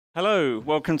Hello,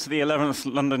 welcome to the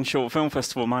 11th London Short Film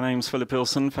Festival. My name's Philip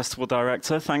Ilson, Festival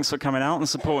Director. Thanks for coming out and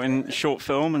supporting short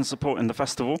film and supporting the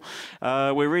festival.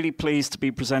 We're really pleased to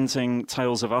be presenting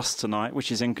Tales of Us tonight,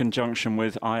 which is in conjunction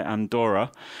with I Am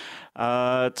Dora.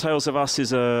 Tales of Us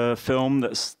is a film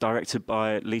that's directed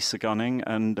by Lisa Gunning,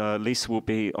 and Lisa will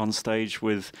be on stage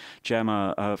with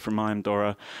Jemma from I Am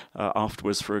Dora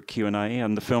afterwards for a Q&A,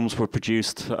 and the films were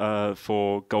produced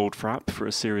for Goldfrapp for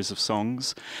a series of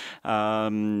songs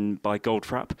by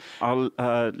Goldfrapp. I'll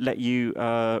let you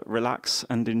relax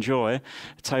and enjoy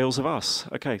Tales of Us.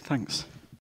 Okay, thanks.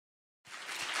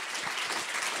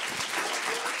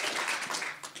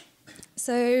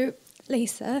 So,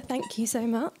 Lisa, thank you so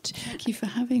much. Thank you for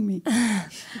having me.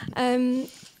 I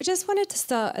just wanted to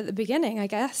start at the beginning, I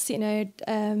guess. You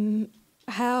know,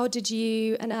 how did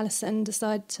you and Alison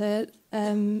decide to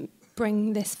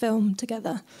bring this film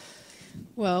together?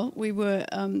 Well, we were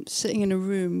sitting in a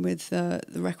room with the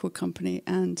record company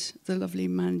and the lovely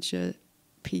manager,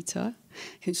 Peter,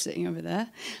 who's sitting over there.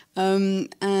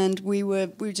 And we were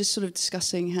just sort of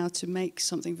discussing how to make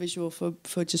something visual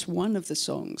for just one of the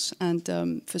songs, and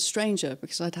for Stranger,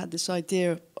 because I'd had this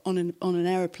idea on an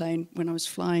aeroplane when I was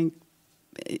flying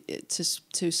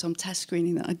to some test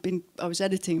screening that I was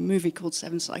editing a movie called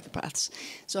Seven Psychopaths.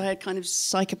 So I had kind of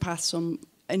Psychopaths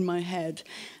in my head,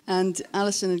 and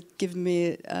Alison had given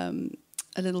me a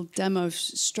little demo of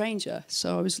Stranger.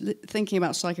 So I was thinking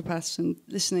about Psychopaths and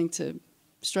listening to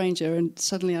Stranger, and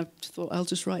suddenly I thought, I'll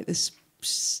just write this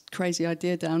crazy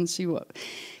idea down and see what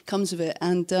comes of it.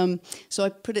 And so I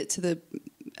put it to the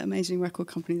amazing record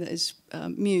company that is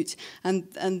Mute,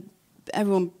 and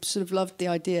everyone sort of loved the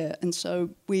idea. And so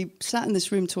we sat in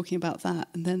this room talking about that,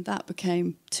 and then that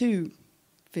became 2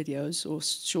 videos or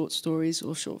short stories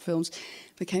or short films,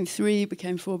 became 3,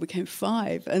 became 4, became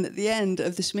 5. And at the end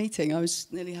of this meeting, I was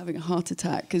nearly having a heart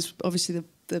attack, because obviously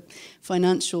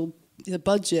the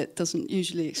budget doesn't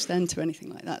usually extend to anything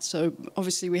like that. So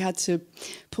obviously we had to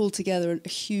pull together a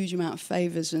huge amount of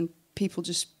favours, and people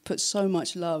just put so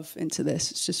much love into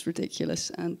this. It's just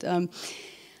ridiculous.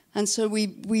 And so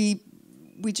we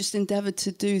just endeavoured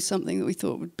to do something that we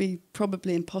thought would be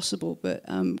probably impossible, but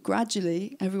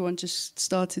gradually everyone just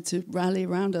started to rally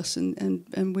around us,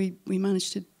 and we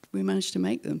managed to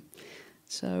make them.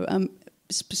 So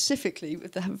specifically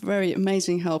with the very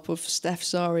amazing help of Steph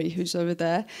Zari, who's over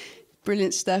there.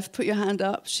 Brilliant, Steph. Put your hand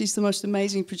up. She's the most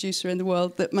amazing producer in the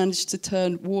world that managed to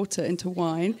turn water into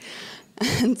wine.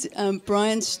 And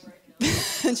Brian's...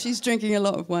 and she's drinking a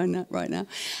lot of wine right now.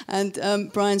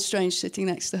 And Brian Strange sitting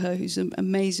next to her, who's an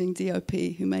amazing DOP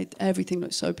who made everything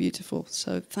look so beautiful.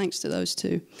 So thanks to those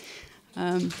two.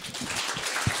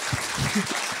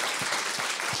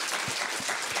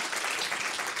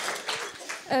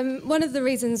 One of the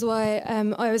reasons why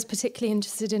I was particularly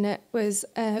interested in it was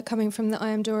coming from the I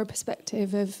Am Dora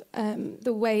perspective of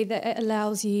the way that it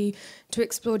allows you to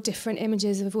explore different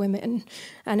images of women,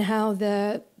 and how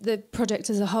the project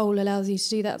as a whole allows you to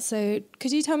do that. So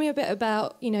could you tell me a bit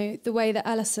about, you know, the way that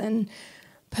Alison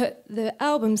put the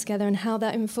album together, and how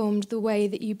that informed the way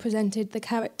that you presented the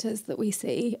characters that we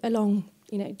see along,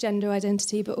 you know, gender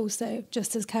identity, but also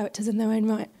just as characters in their own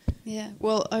right? Yeah,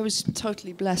 well, I was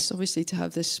totally blessed, obviously, to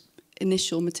have this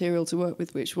initial material to work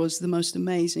with, which was the most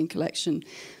amazing collection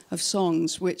of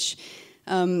songs, which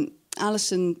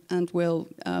Alison and Will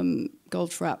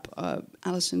Goldfrapp,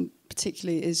 Alison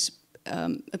particularly, is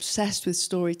obsessed with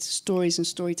stories and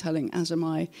storytelling, as am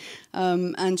I.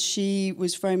 And she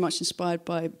was very much inspired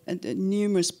by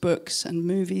numerous books and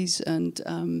movies, and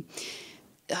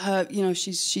you know,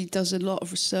 she does a lot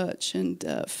of research and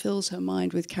fills her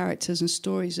mind with characters and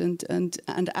stories,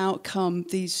 and out come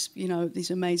these, you know,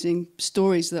 these amazing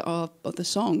stories that are the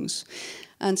songs.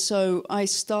 And so I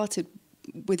started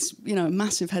with, you know, a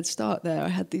massive head start there. I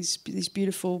had these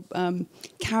beautiful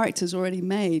characters already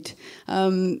made,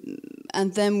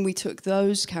 and then we took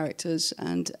those characters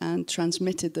and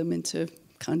transmitted them into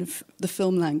kind of the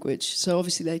film language. So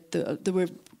obviously there were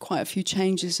quite a few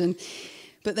changes,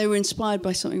 but they were inspired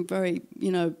by something very,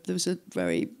 you know, there was a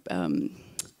very,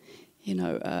 you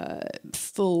know,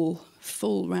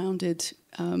 full-rounded,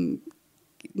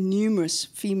 numerous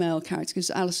female characters, because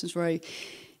Alison's very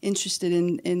interested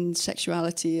in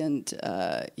sexuality and,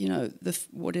 you know,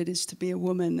 what it is to be a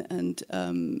woman, and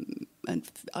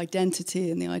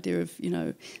identity, and the idea of, you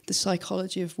know, the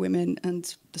psychology of women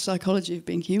and the psychology of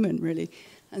being human, really.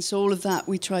 And so all of that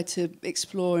we tried to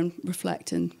explore and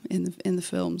reflect in the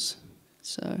films.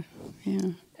 So,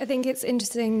 yeah. I think it's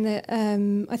interesting that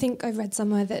I think I've read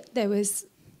somewhere that there was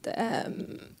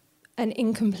an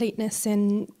incompleteness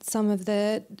in some of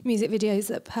the music videos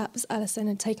that perhaps Alison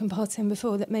had taken part in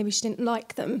before, that maybe she didn't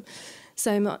like them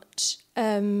so much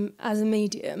as a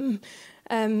medium.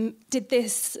 Did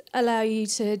this allow you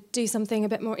to do something a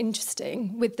bit more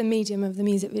interesting with the medium of the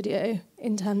music video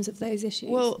in terms of those issues?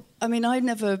 Well, I mean, I've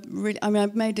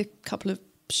made a couple of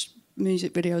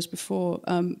music videos before,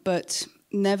 but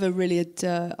never really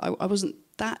I wasn't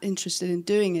that interested in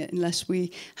doing it unless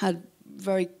we had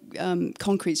very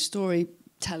concrete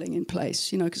storytelling in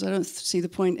place, you know, because I don't see the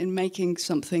point in making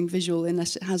something visual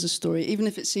unless it has a story, even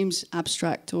if it seems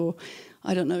abstract, or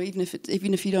I don't know, even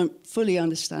if you don't fully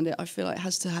understand it, I feel like it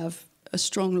has to have a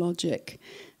strong logic.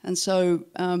 And so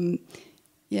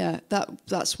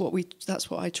that's what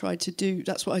I tried to do.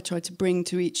 That's what I tried to bring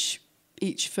to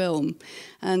each film.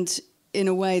 And in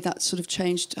a way that sort of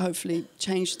hopefully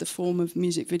changed the form of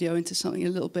music video into something a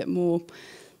little bit more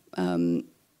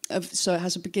so it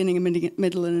has a beginning, a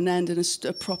middle and an end, and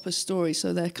a proper story.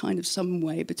 So they're kind of some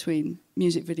way between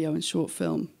music video and short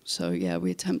film. So yeah,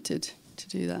 we attempted to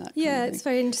do that. Yeah, it's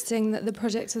very interesting that the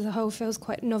project as a whole feels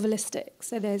quite novelistic.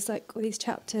 So there's like all these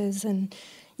chapters, and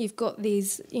you've got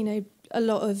these, you know, a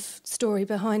lot of story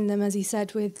behind them, as you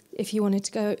said, with, if you wanted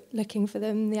to go looking for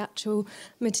them, the actual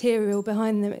material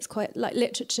behind them, it's quite like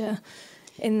literature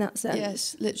in that sense.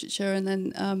 Yes, literature. And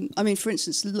then, I mean, for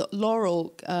instance,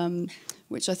 Laurel,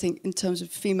 which I think in terms of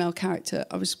female character,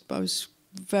 I was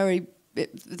very...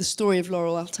 the story of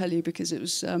Laurel, I'll tell you, because it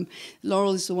was...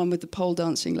 Laurel is the one with the pole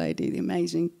dancing lady, the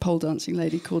amazing pole dancing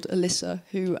lady called Alyssa,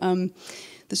 who...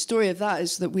 the story of that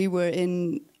is that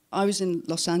I was in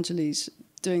Los Angeles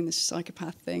doing this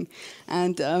psychopath thing,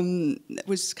 and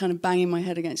was kind of banging my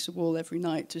head against the wall every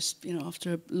night, just, you know,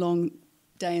 after a long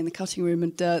day in the cutting room.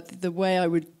 And the way I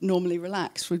would normally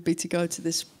relax would be to go to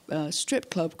this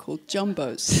strip club called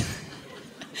Jumbo's.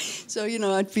 So, you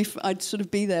know, I'd sort of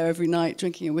be there every night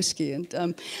drinking a whiskey.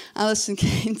 And Alison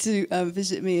came to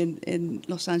visit me in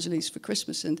Los Angeles for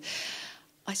Christmas, and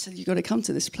I said, "You've got to come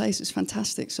to this place, it's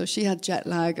fantastic." So she had jet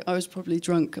lag, I was probably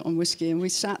drunk on whiskey, and we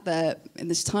sat there in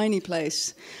this tiny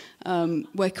place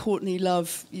where Courtney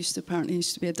Love used to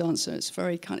be a dancer. It's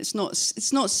very it's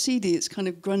not seedy, it's kind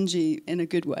of grungy in a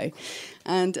good way.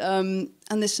 And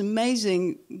this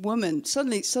amazing woman,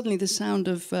 suddenly the sound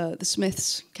of the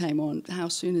Smiths came on, How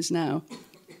Soon Is Now,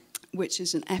 which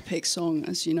is an epic song,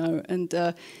 as you know, and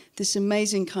this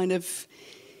amazing kind of,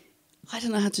 I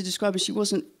don't know how to describe her. She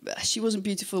wasn't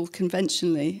beautiful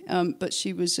conventionally, but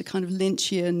she was a kind of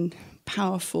Lynchian,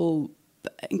 powerful,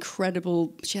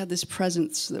 incredible. She had this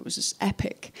presence that was just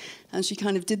epic, and she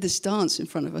kind of did this dance in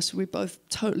front of us. We both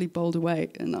totally bowled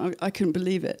away, and I couldn't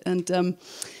believe it. And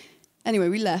anyway,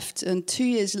 we left, and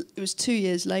it was 2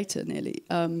 years later, nearly.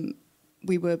 I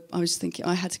was thinking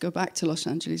I had to go back to Los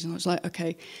Angeles, and I was like,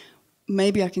 okay,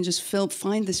 maybe I can just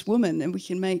find this woman and we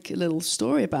can make a little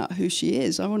story about who she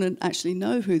is. I want to actually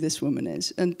know who this woman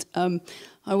is. And I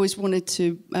always wanted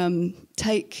to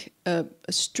take a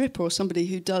stripper or somebody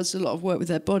who does a lot of work with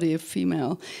their body, a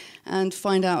female, and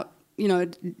find out, you know,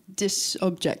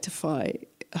 disobjectify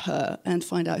her and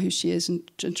find out who she is,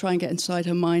 and try and get inside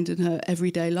her mind and her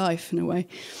everyday life in a way.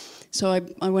 So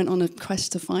I went on a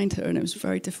quest to find her, and it was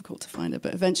very difficult to find her.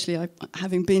 But eventually,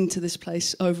 having been to this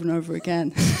place over and over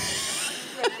again,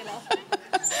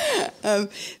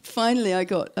 finally I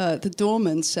got, the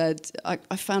doorman said,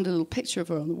 I found a little picture of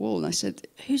her on the wall, and I said,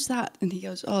 "Who's that?" And he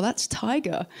goes, "Oh, that's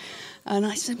Tiger." And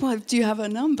I said, "Well, do you have her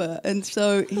number?" And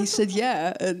so he said,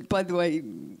 "Yeah, and by the way,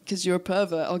 because you're a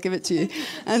pervert, I'll give it to you."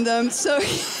 And So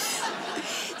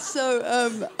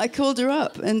I called her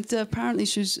up, and apparently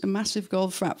she was a massive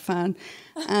Goldfrapp fan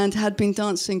and had been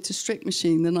dancing to Strict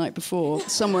Machine the night before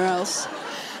somewhere else.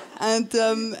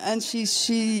 And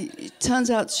she turns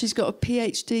out she's got a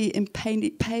PhD in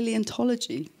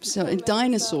paleontology, so in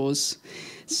dinosaurs.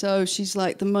 So she's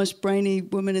like the most brainy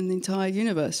woman in the entire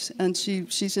universe, and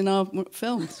she's in our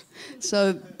films.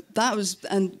 So that was,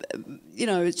 and you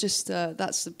know, it's just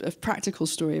that's a practical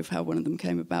story of how one of them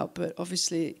came about. But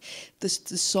obviously, the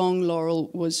song Laurel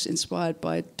was inspired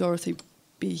by Dorothy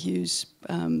B. Hughes'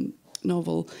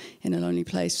 novel In a Lonely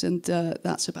Place, and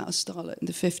that's about a starlet in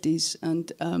the 50s.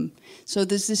 And so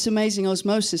there's this amazing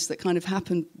osmosis that kind of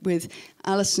happened with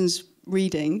Alison's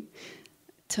reading,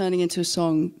 turning into a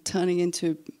song, turning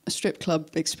into a strip club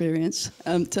experience,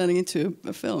 turning into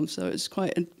a film. So it's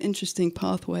quite an interesting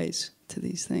pathways to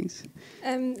these things.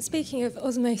 Speaking of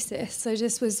osmosis, I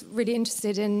just was really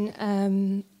interested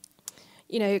in,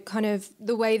 you know, kind of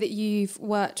the way that you've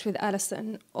worked with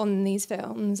Alison on these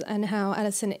films, and how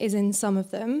Alison is in some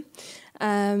of them,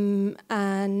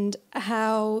 and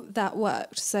how that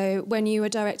worked. So when you were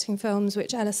directing films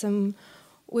which Alison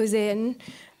was in,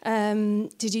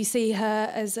 did you see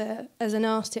her as an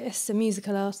artist, a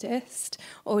musical artist,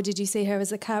 or did you see her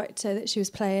as a character that she was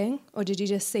playing, or did you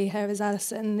just see her as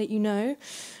Alison that you know?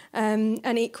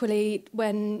 And equally,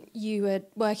 when you were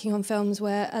working on films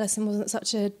where Alison wasn't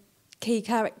such a key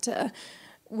character,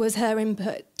 was her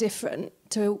input different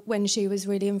to when she was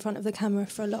really in front of the camera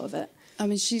for a lot of it? I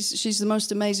mean, she's the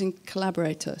most amazing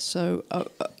collaborator. So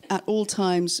at all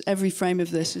times, every frame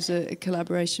of this is a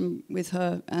collaboration with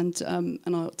her and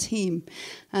our team.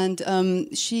 And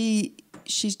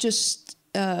she's just,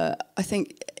 I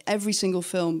think, every single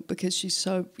film, because she's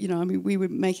so, you know, I mean, we were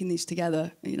making these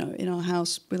together, you know, in our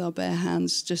house with our bare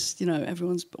hands, just, you know,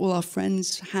 all our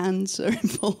friends' hands are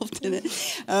involved in it.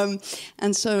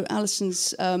 And so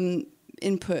Alison's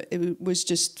input, it was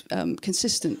just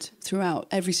consistent throughout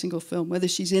every single film, whether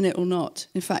she's in it or not.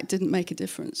 In fact, didn't make a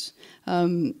difference.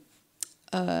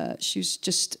 She was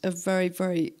just a very,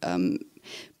 very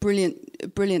brilliant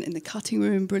in the cutting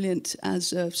room, brilliant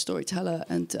as a storyteller,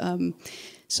 and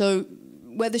so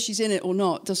whether she's in it or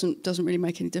not doesn't really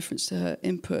make any difference to her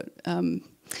input.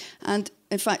 And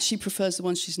in fact, she prefers the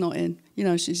ones she's not in. You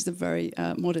know, she's the very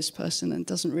modest person and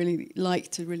doesn't really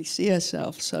like to really see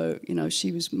herself. So, you know,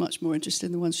 she was much more interested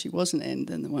in the ones she wasn't in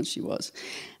than the ones she was.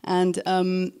 And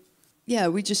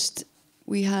it was just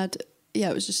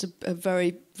a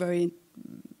very, very,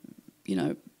 you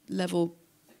know, level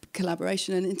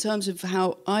collaboration. And in terms of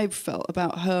how I felt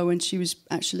about her when she was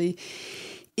actually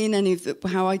in any of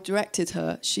how I directed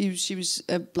her, she was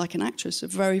like an actress, a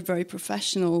very, very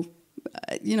professional,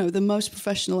 you know, the most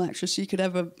professional actress you could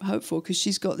ever hope for, because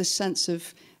she's got this sense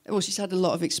of, well, she's had a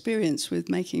lot of experience with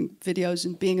making videos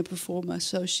and being a performer,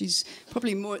 so she's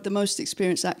probably the most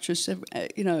experienced actress.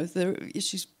 You know,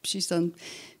 she's done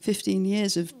 15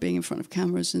 years of being in front of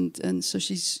cameras, and so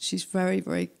she's very,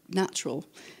 very natural.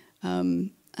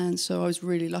 And so I was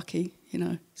really lucky, you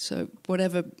know. So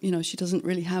whatever, you know, she doesn't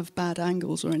really have bad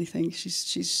angles or anything.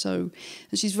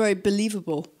 She's very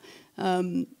believable,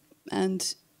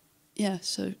 and yeah.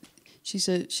 So she's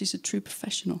a true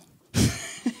professional.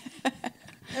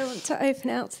 I want to open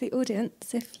it out to the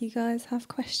audience if you guys have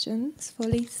questions for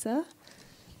Lisa.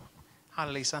 Hi,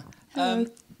 Lisa. Hello.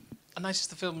 I noticed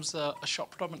the films are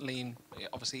shot predominantly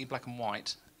obviously in black and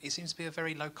white. It seems to be a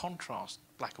very low contrast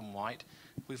black and white,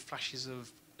 with flashes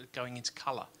of going into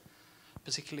colour,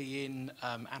 particularly in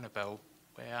Annabel,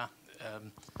 where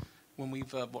when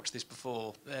we've watched this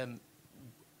before,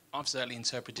 I've certainly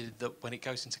interpreted that when it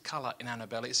goes into colour in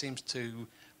Annabel, it seems to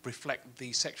reflect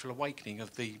the sexual awakening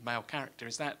of the male character.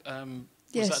 Is that yes,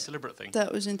 was that a deliberate thing?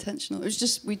 That was intentional. It was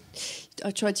just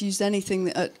I tried to use anything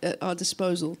at our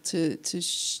disposal to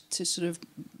sort of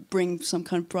bring some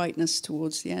kind of brightness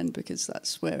towards the end, because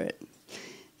that's where it,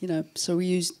 you know. So we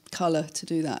used colour to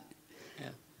do that. Yeah,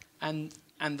 and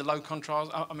the low contrast.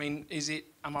 I mean,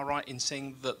 am I right in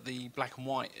saying that the black and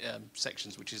white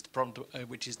sections, which is the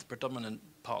predominant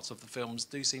parts of the films,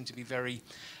 do seem to be very,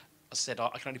 I said I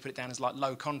can only put it down as like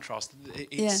low contrast.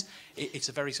 It's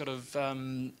a very sort of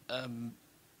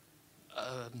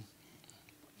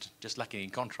just lacking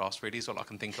in contrast, really, is all I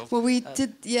can think of. Well, we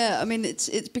did, yeah. I mean, it's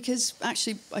because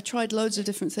actually I tried loads of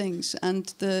different things, and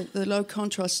the low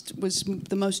contrast was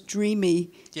the most dreamy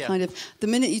kind of. The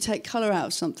minute you take colour out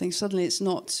of something, suddenly it's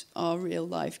not our real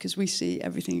life, because we see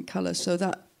everything in colour. So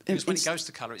that. Because when it goes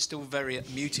to colour, it's still very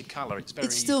muted colour.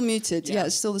 It's still muted. Yeah,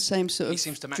 it's still the same sort of. It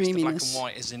seems to match dreaminess. the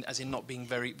black and white, as in not being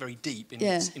very, very deep in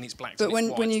its blacks. But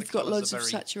and when you've got loads of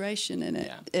saturation in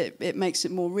it, it makes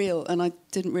it more real. And I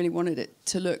didn't really want it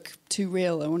to look too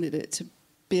real. I wanted it to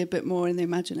be a bit more in the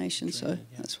imagination. So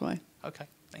that's why. Okay,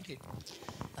 thank you.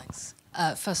 Thanks.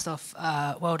 First off,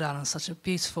 well done on such a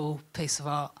beautiful piece of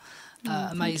art.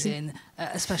 Amazing,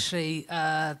 especially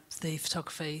the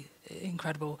photography.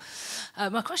 Incredible.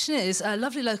 My question is,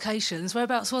 lovely locations,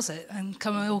 whereabouts was it? And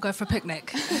can we all go for a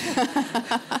picnic?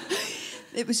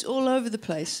 It was all over the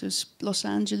place. It was Los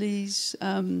Angeles,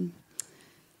 Tottenham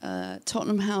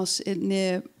House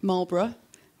near Marlborough,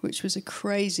 which was a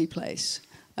crazy place,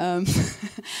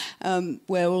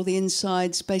 where all the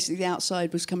insides, basically the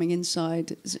outside was coming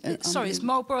inside. Sorry, is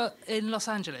Marlborough in Los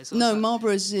Angeles? No,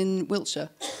 Marlborough's in Wiltshire.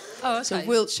 Oh, okay. So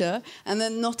Wiltshire, and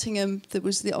then Nottingham. There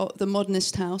was the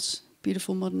modernist house,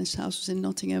 beautiful modernist house, was in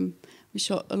Nottingham. We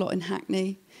shot a lot in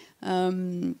Hackney.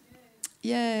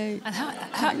 Yay! And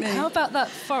how about that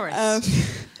forest?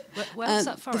 Where was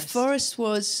that forest? The forest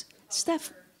was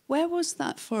Steph. Where was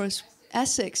that forest?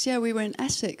 Essex. Yeah, we were in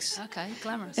Essex. Okay,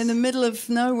 glamorous. In the middle of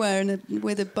nowhere,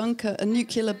 with a bunker, a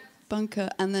nuclear bunker,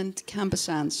 and then Camber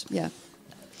Sands. Yeah.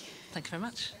 Thank you very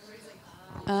much.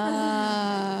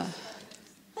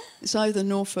 It's either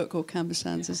Norfolk or Camber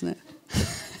Sands, isn't it?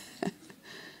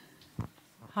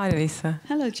 Hi, Lisa.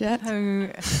 Hello, Jet.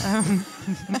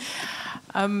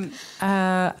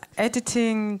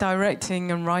 Editing,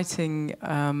 directing and writing,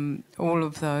 all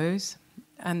of those.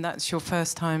 And that's your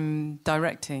first time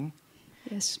directing?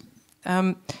 Yes.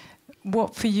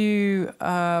 What for you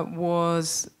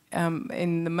was,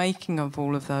 in the making of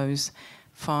all of those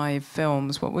 5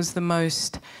 films, what was the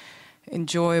most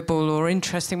enjoyable or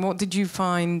interesting? What did you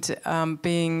find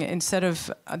being, instead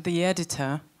of the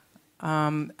editor,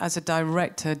 as a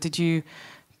director, did you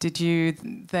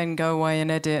then go away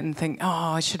and edit and think, oh,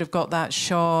 I should have got that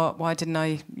shot, why didn't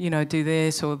I, do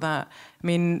this or that? I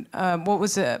mean, what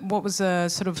was a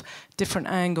sort of different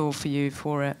angle for you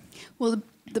for it? Well,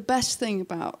 the best thing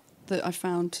about that I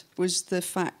found was the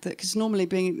fact that, because normally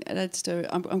being an editor,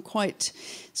 I'm quite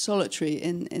solitary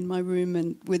in my room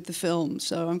and with the film,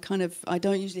 so I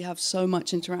don't usually have so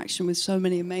much interaction with so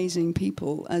many amazing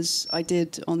people as I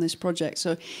did on this project.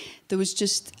 So there was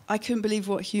just, I couldn't believe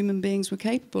what human beings were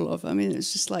capable of. I mean, it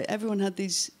was just like everyone had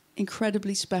these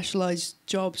incredibly specialised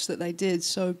jobs that they did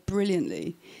so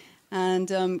brilliantly, and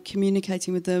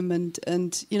communicating with them and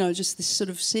just this sort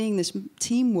of seeing this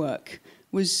teamwork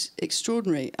was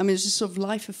extraordinary. I mean, it was just sort of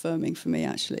life-affirming for me,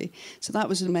 actually. So that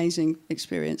was an amazing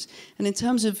experience. And in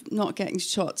terms of not getting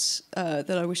shots that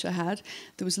I wish I had,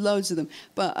 there was loads of them.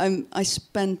 But I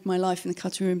spend my life in the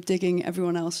cutting room digging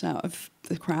everyone else out of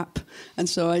the crap. And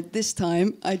so this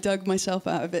time, I dug myself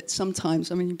out of it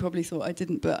sometimes. I mean, you probably thought I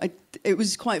didn't, but it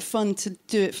was quite fun to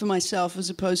do it for myself as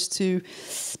opposed to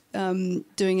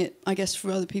doing it, I guess, for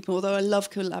other people. Although I love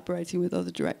collaborating with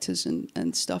other directors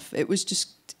and stuff. It was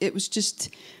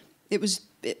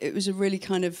a really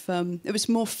kind of, it was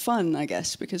more fun, I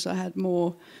guess, because I had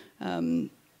more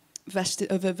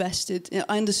vested.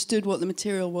 I understood what the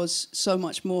material was so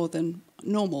much more than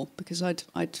normal because I'd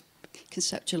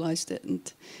conceptualized it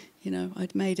and,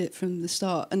 I'd made it from the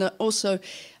start. And also,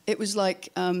 it was like,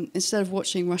 instead of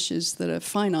watching rushes that are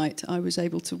finite, I was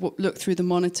able to look through the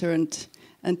monitor and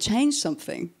change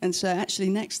something and say, actually,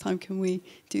 next time, can we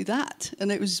do that?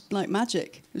 And it was like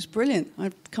magic. It was brilliant. I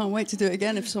can't wait to do it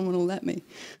again if someone will let me.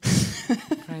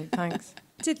 Great, thanks.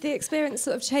 Did the experience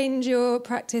sort of change your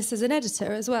practice as an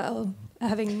editor as well?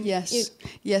 Yes,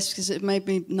 because it made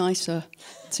me nicer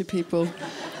to people.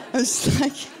 I was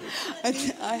like,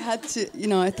 I had to,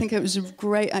 I think it was a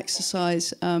great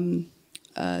exercise to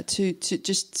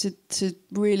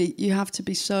really, you have to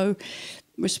be so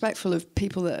respectful of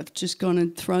people that have just gone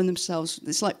and thrown themselves.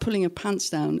 It's like pulling your pants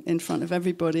down in front of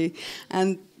everybody.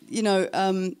 And,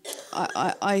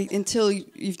 until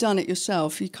you've done it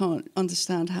yourself, you can't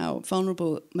understand how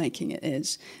vulnerable making it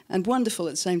is. And wonderful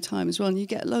at the same time as well. And you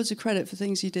get loads of credit for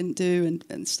things you didn't do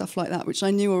and stuff like that, which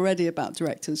I knew already about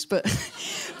directors. But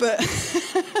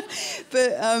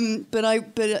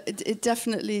it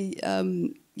definitely...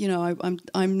 I'm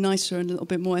nicer and a little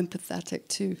bit more empathetic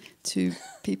to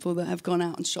people that have gone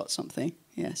out and shot something.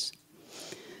 Yes.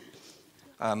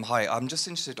 Hi, I'm just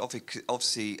interested.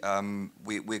 Obviously,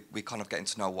 we're kind of getting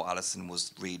to know what Alison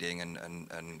was reading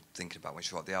and thinking about when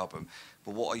she wrote the album.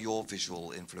 But what are your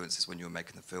visual influences when you were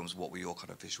making the films? What were your kind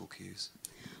of visual cues?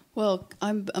 Well,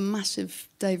 I'm a massive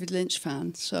David Lynch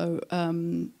fan, so.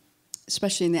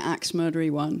 Especially in the axe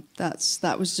murdery one,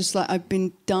 that was just like I've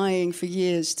been dying for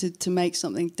years to make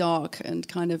something dark and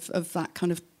kind of that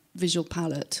kind of visual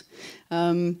palette.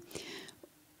 I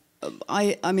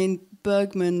mean,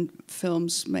 Bergman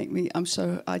films make me.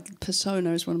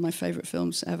 Persona is one of my favourite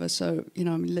films ever. So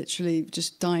I'm literally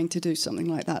just dying to do something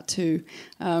like that too.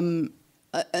 And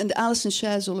Alison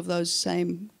shares all of those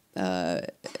same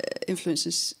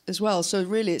influences as well. So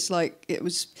really, it's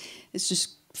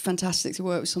just fantastic to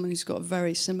work with someone who's got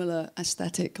very similar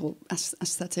aesthetic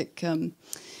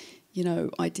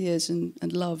ideas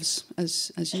and loves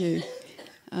as you.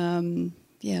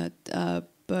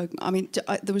 Bergman. I mean,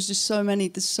 there was just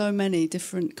there's so many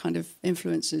different kind of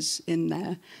influences in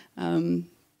there.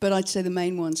 But I'd say the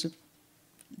main ones are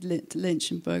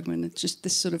Lynch and Bergman. It's just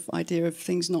this sort of idea of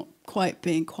things not quite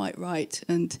being quite right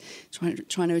and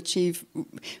trying to achieve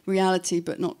reality,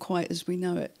 but not quite as we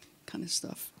know it, kind of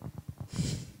stuff.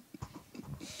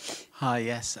 Hi,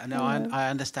 yes. I know. I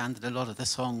understand that a lot of the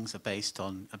songs are based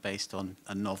on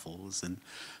novels and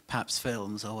perhaps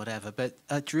films or whatever. But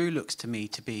Drew looks to me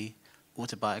to be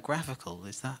autobiographical.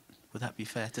 Would that be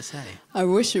fair to say? I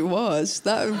wish it was.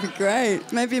 That would be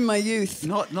great. Maybe in my youth.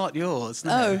 Not yours.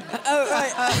 No. Oh,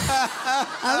 right.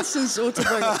 Alison's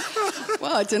autobiography.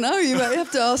 Well, I don't know. You might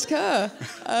have to ask her.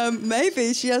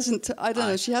 Maybe she hasn't. I don't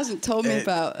know. She hasn't told me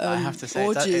about I have to say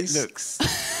orgies.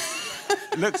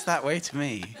 It looks that way to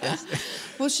me. Yes.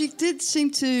 Well, she did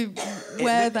seem to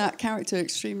wear that character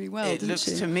extremely well, didn't she? It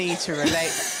looks to me to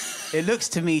relate. It looks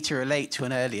to me to relate to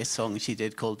an earlier song she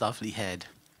did called Lovely Head.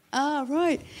 Ah,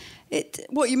 right.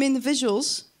 What, you mean the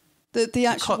visuals? The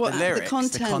actual... the lyrics, the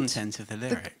content. the content of the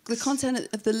lyrics. The content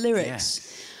of the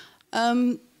lyrics.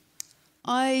 Yes.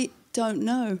 I don't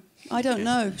know. I don't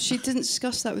know. She didn't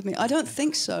discuss that with me. I don't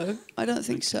think so.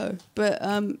 But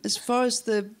as far as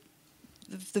the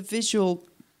visual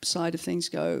side of things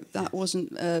go, that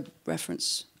wasn't a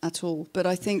reference at all. But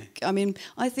I think, you know,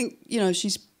 I think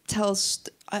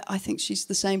she's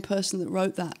the same person that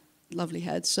wrote that Lovely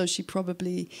Head. So she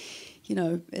probably, you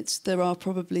know, there are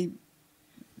probably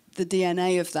the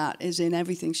DNA of that is in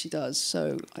everything she does.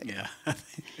 So yeah.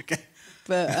 Okay.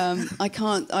 But I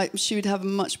can't. She would have a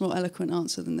much more eloquent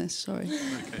answer than this. Sorry.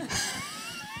 Okay.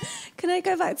 Can I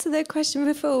go back to the question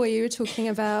before where you were talking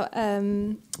about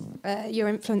your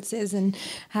influences and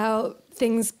how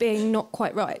things being not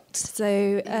quite right?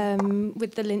 So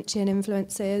with the Lynchian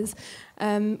influences,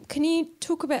 can you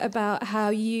talk a bit about how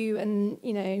you and,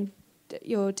 you know,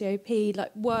 your DOP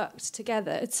like worked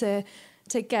together to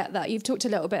get that? You've talked a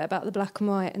little bit about the black and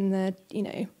white and the, you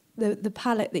know, the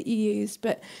palette that you used,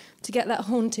 but to get that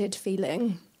haunted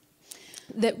feeling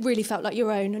that really felt like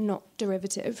your own and not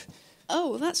derivative.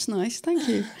 Oh, that's nice. Thank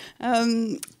you.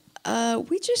 We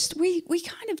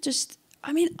kind of just.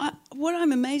 I mean, what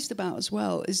I'm amazed about as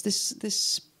well is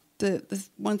the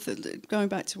one thing, going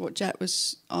back to what Jet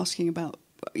was asking about.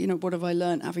 You know, what have I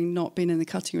learned having not been in the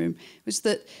cutting room? Was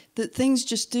that things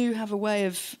just do have a way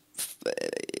of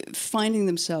finding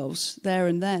themselves there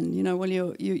and then. You know, when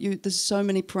you there's so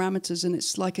many parameters, and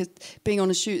it's like being on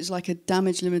a shoot is like a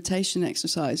damage limitation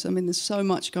exercise. I mean, there's so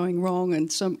much going wrong, and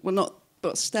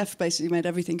but Steph basically made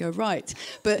everything go right.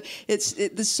 But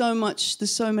there's so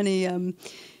many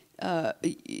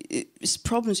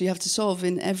problems you have to solve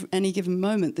in any given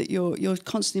moment that you're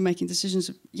constantly making decisions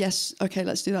of, yes, okay,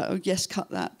 let's do that, or yes,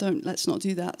 cut that, let's not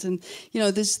do that. And you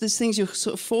know, there's things you're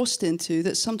sort of forced into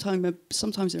that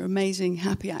sometimes are amazing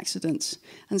happy accidents,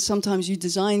 and sometimes you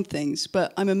design things,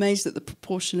 but I'm amazed at the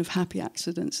proportion of happy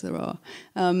accidents there are.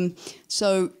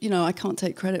 So you know, I can't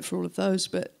take credit for all of those,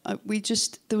 but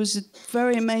there was a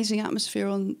very amazing atmosphere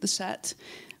on the set.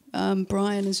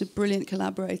 Brian is a brilliant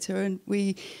collaborator, and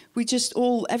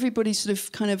everybody sort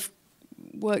of kind of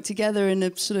worked together in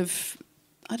a sort of,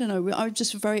 I don't know, I was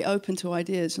just very open to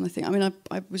ideas. And I think,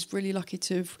 I was really lucky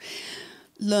to have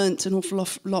learnt an awful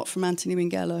lot from Anthony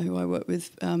Minghella, who I worked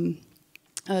with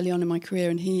early on in my career,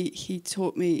 and he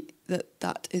taught me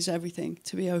that is everything,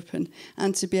 to be open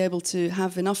and to be able to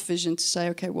have enough vision to say,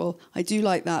 okay, well, I do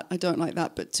like that, I don't like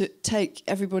that, but to take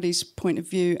everybody's point of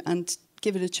view and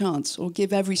give it a chance, or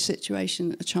give every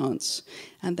situation a chance,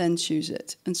 and then choose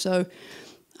it. And so,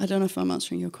 I don't know if I'm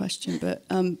answering your question, but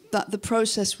that the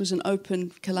process was an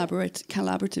open,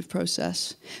 collaborative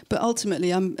process. But ultimately,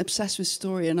 I'm obsessed with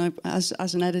story, and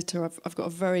as an editor, I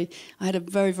had a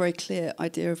very, very clear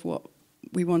idea of what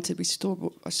we wanted. I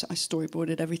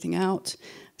storyboarded everything out,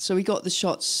 so we got the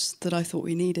shots that I thought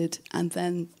we needed, and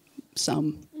then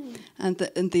some. And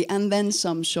then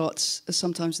some shots are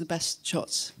sometimes the best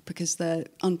shots because they're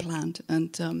unplanned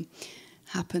and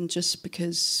happen just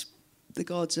because the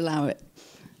gods allow it.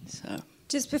 So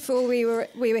just before we were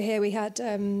here, we had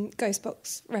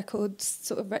Ghostbox Records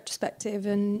sort of retrospective,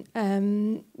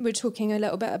 and we're talking a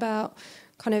little bit about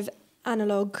kind of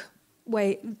analog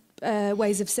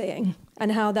ways of seeing, and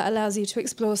how that allows you to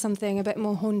explore something a bit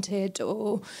more haunted,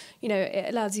 or, you know, it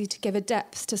allows you to give a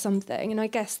depth to something. And I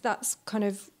guess that's kind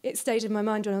of, it stayed in my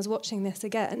mind when I was watching this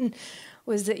again,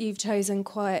 was that you've chosen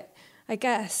quite, I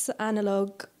guess,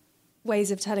 analog ways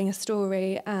of telling a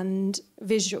story and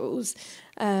visuals,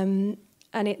 and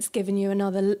it's given you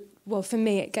for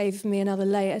me, it gave me another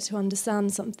layer to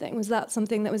understand something. Was that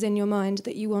something that was in your mind,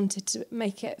 that you wanted to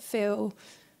make it feel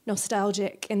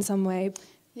nostalgic in some way?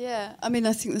 Yeah, I mean,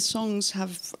 I think the songs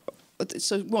have...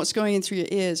 So what's going in through your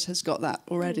ears has got that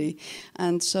already.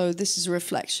 And so this is a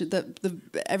reflection, that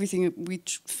everything we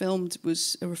filmed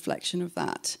was a reflection of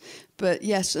that. But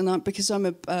yes, and because I'm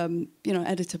a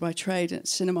editor by trade,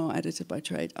 cinema editor by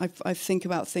trade, I think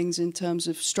about things in terms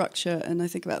of structure, and I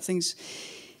think about things...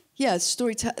 Yeah,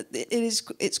 storytelling,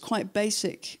 it's quite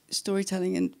basic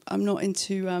storytelling, and I'm not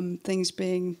into things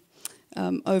being...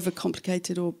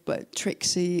 overcomplicated or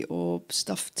tricksy or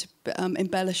stuff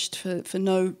embellished for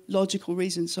no logical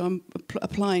reason. So I'm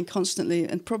applying constantly,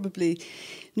 and probably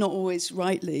not always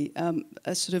rightly,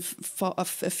 a sort of a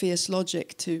fierce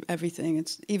logic to everything.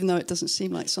 Even though it doesn't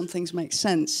seem like some things make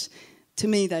sense, to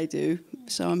me they do.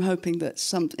 So I'm hoping that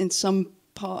in some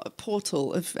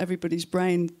portal of everybody's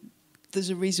brain, there's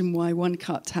a reason why one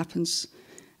cut happens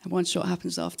And one shot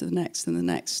happens after the next and the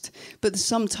next. But the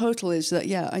sum total is that,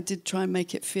 yeah, I did try and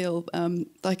make it feel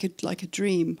like a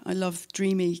dream. I love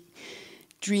dreamy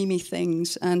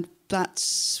things, and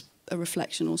that's a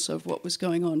reflection also of what was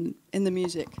going on in the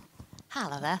music.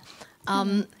 Hello there.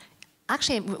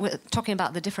 Actually, we're talking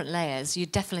about the different layers. You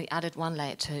definitely added one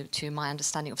layer to my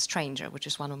understanding of Stranger, which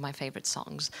is one of my favorite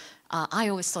songs. I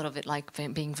always thought of it like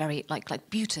being very like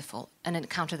beautiful, an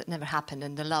encounter that never happened,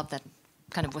 and the love that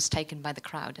kind of was taken by the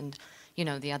crowd, and you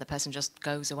know the other person just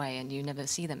goes away and you never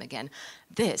see them again.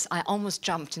 This, I almost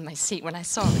jumped in my seat when I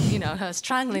saw her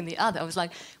strangling the other. I was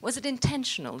like, was it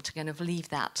intentional to kind of leave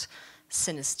that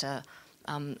sinister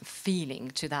feeling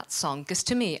to that song? Because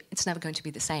to me, it's never going to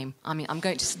be the same. I mean, I'm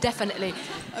going to definitely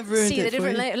see the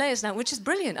different layers now, which is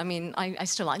brilliant. I mean, I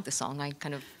still like the song. I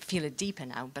kind of feel it deeper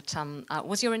now. But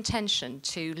was your intention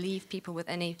to leave people with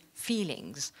any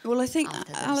feelings? Well, I think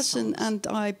Alison and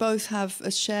I both have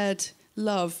a shared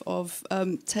love of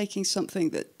taking something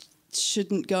that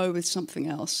shouldn't go with something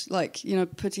else. Like,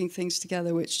 putting things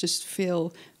together which just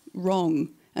feel wrong.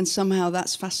 And somehow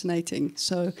that's fascinating.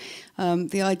 So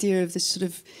the idea of this sort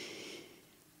of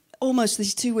almost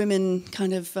these two women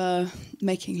kind of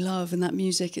making love and that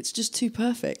music, it's just too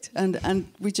perfect.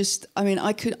 And we just, I mean,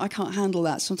 I can't handle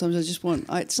that. Sometimes I just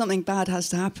want, something bad has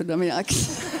to happen. I mean,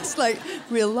 it's like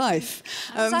real life.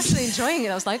 I was actually enjoying it.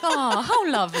 I was like, oh, how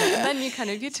lovely. And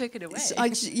then you took it away.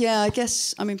 I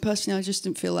guess, I mean, personally, I just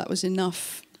didn't feel that was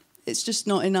enough. It's just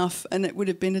not enough, and it would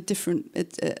have been a different.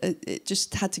 It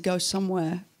just had to go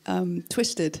somewhere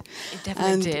twisted. It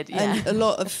definitely did. Yeah. And a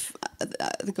lot of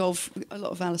a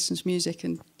lot of Alison's music,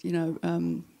 and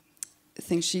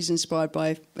things she's inspired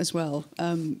by as well,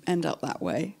 end up that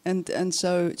way. And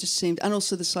so it just seemed, and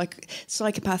also the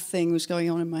psychopath thing was going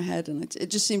on in my head, and it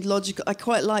just seemed logical. I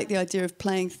quite like the idea of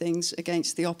playing things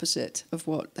against the opposite of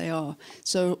what they are.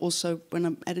 So also when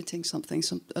I'm editing something,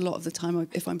 a lot of the time,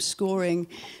 if I'm scoring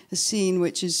a scene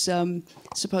which is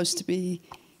supposed to be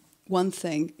one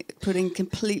thing, putting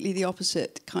completely the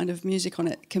opposite kind of music on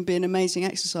it can be an amazing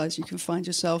exercise. You can find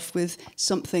yourself with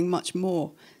something much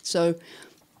more. So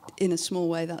in a small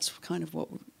way, that's kind of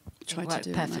what we try to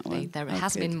do. Perfectly. There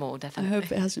has been more, definitely. I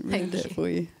hope it hasn't ruined it for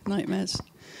you. Nightmares.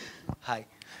 Hi.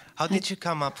 How did you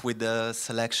come up with the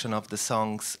selection of the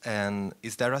songs? And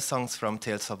is there a songs from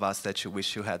Tales of Us that you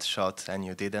wish you had shot and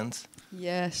you didn't?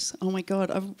 Yes. Oh my God.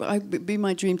 It'd be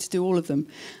my dream to do all of them,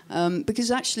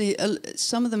 because actually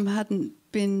some of them hadn't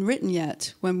been written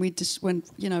yet when we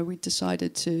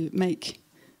decided to make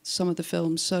some of the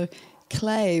films. So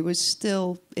Clay was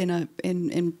still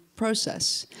in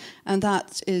process, and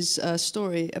that is a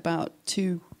story about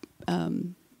two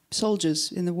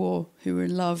soldiers in the war who were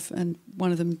in love, and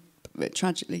one of them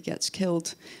tragically gets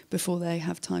killed before they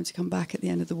have time to come back at the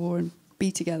end of the war and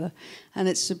be together. And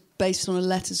it's based on a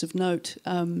letters of note.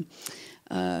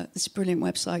 This brilliant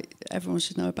website everyone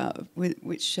should know about,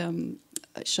 which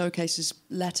showcases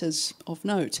letters of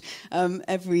note.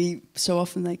 Every so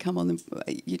often they come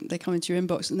they come into your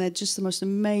inbox, and they're just the most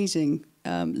amazing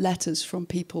letters from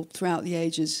people throughout the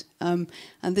ages. And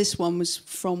this one was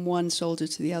from one soldier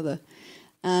to the other.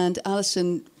 And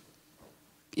Alison,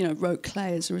 wrote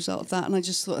Clay as a result of that, and I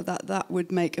just thought that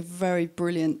would make a very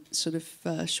brilliant sort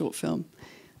of short film.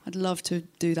 I'd love to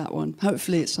do that one.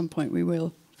 Hopefully at some point we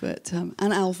will. But and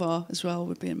Alvar as well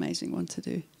would be an amazing one to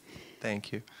do.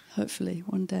 Thank you. Hopefully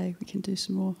one day we can do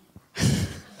some more.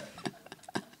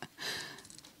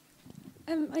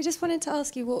 I just wanted to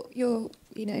ask you what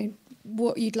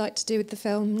you'd like to do with the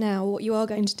film now, what you are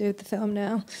going to do with the film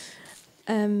now,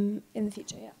 in the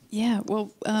future. Yeah. Yeah,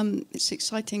 well, it's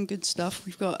exciting, good stuff.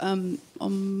 We've got on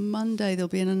Monday there'll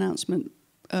be an announcement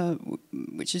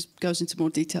which goes into more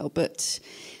detail, but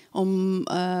on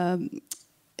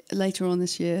later on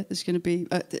this year there's going to be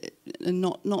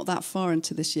not that far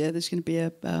into this year there's going to be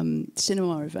a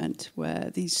cinema event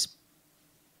where these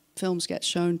films get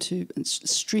shown to and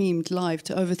streamed live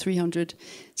to over 300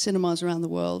 cinemas around the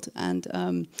world,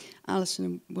 and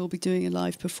Alison will be doing a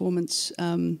live performance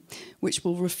which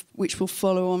will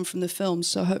follow on from the films,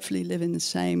 so hopefully live in the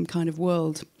same kind of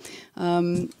world,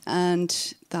 and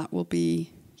that will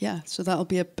be so that'll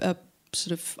be a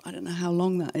sort of, I don't know how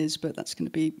long that is, but that's going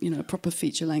to be a proper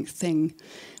feature-length thing,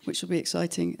 which will be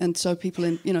exciting. And so people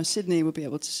in Sydney will be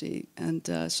able to see, and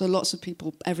so lots of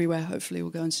people everywhere hopefully will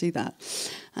go and see that.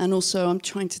 And also I'm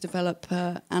trying to develop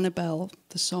Annabel,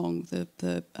 the song,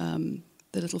 the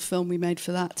little film we made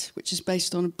for that, which is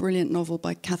based on a brilliant novel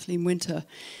by Kathleen Winter,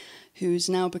 who's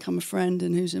now become a friend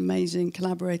and who's an amazing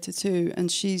collaborator too. And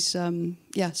she's so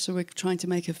we're trying to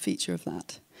make a feature of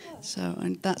that. So,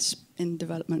 and that's in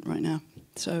development right now.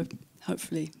 So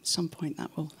hopefully at some point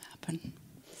that will happen.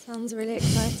 Sounds really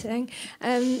exciting.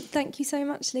 Thank you so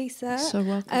much, Lisa. So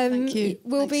welcome. Thank you.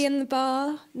 We'll be in the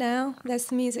bar now. There's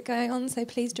some music going on, so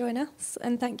please join us.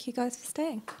 And thank you guys for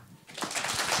staying.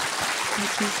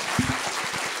 Thank you.